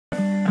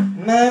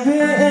Maybe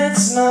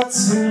it's not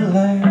too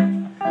late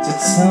to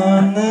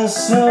turn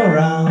this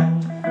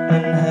around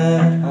and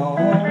head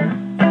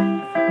home.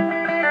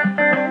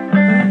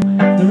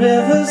 The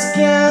river's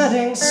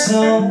getting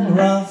so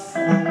rough,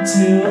 I'm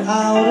too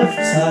out of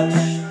touch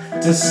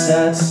to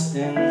set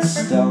in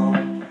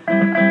stone.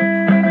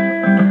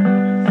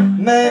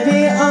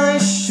 Maybe I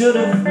should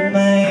have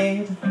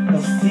made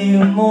a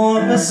few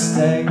more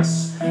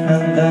mistakes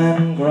and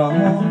then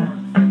grown.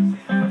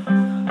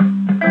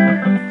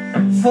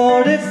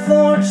 40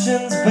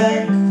 Fortune's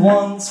bank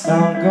once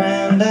found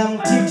grand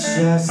empty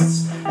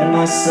chests and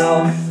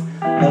myself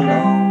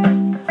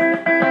alone.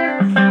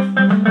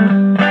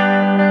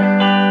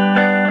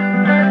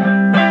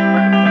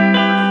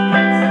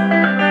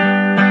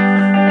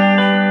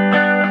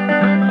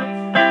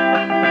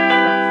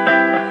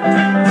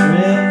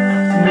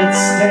 Driftwood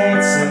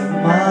states of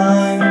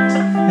mind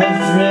have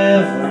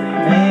driven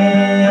me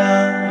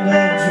out,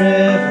 have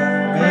driven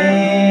me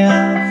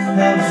out,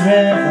 have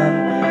driven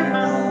me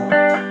out.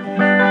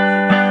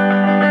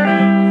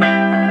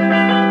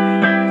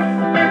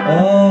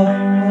 All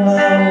I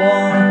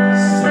want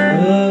is to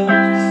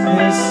lose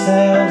these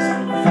sails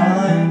and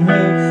find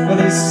room, with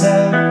these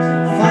sails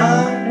and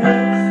find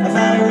room, I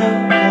find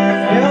room in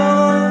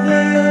your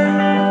view.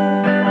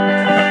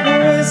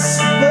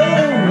 Whisper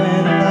the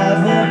wind that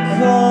will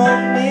call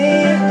me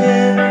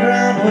in,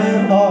 ground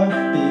where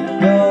heartbeat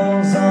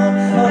goes on,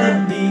 oh the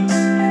beat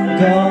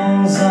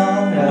goes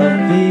on, oh the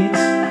beat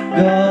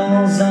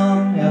goes on,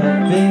 oh the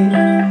beat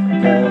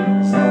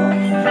goes on.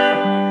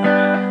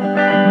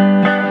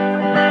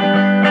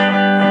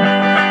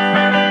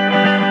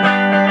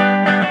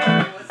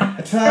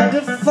 Tried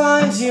to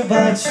find you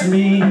by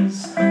trees,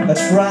 a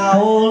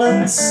trowel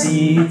and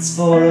seeds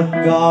for a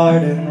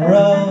garden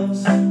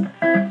rose. And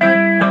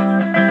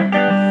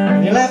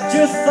you left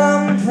your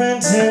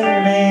thumbprint in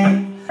me,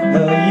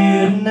 though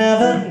you'd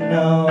never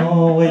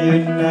know,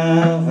 you'd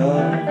never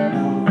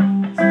know.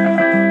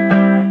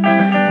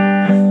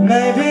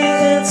 Maybe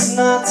it's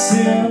not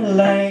too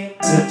late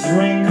to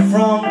drink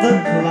from the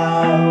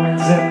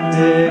clouds and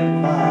dig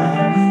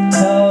my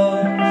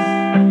toes.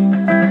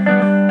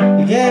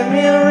 You gave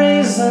me a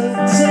reason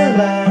to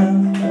laugh,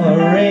 a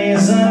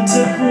reason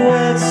to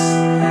quit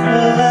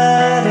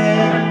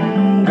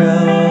letting go.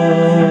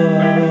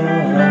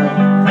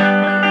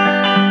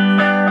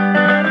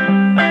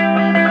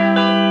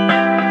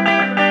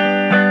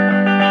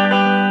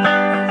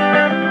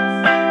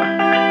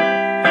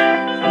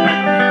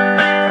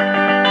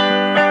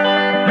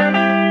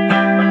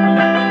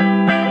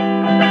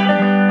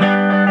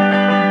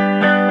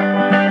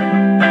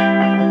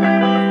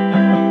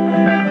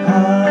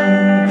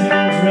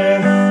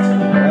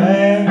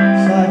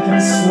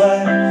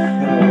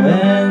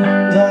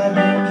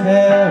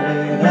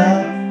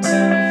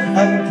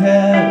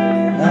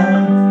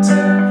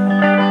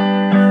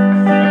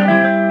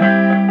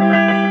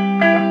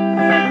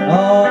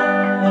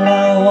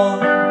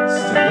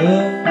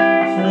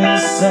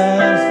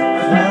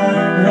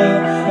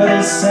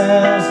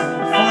 Sails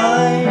and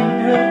find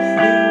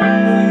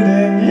room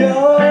in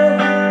your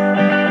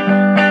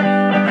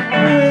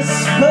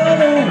whisper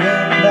the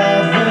wind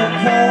that will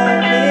call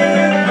me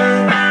in,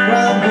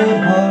 round the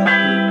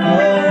heartbeat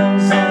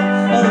goes on,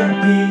 oh the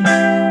beat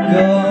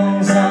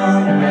goes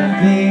on, the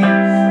beat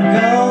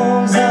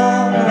goes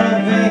on, the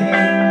beat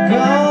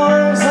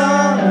goes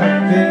on, the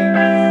beat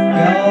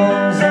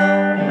goes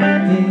on, the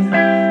beat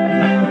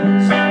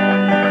goes on.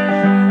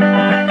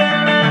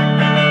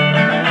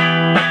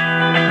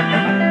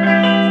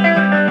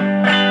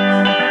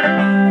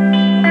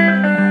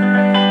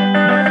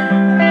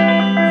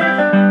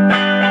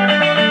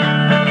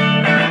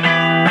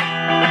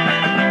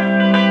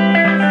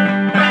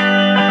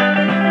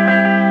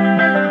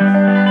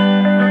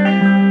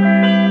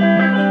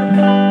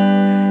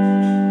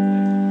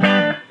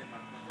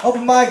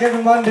 Open mic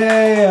every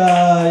Monday, you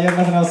have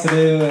nothing else to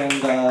do,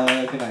 and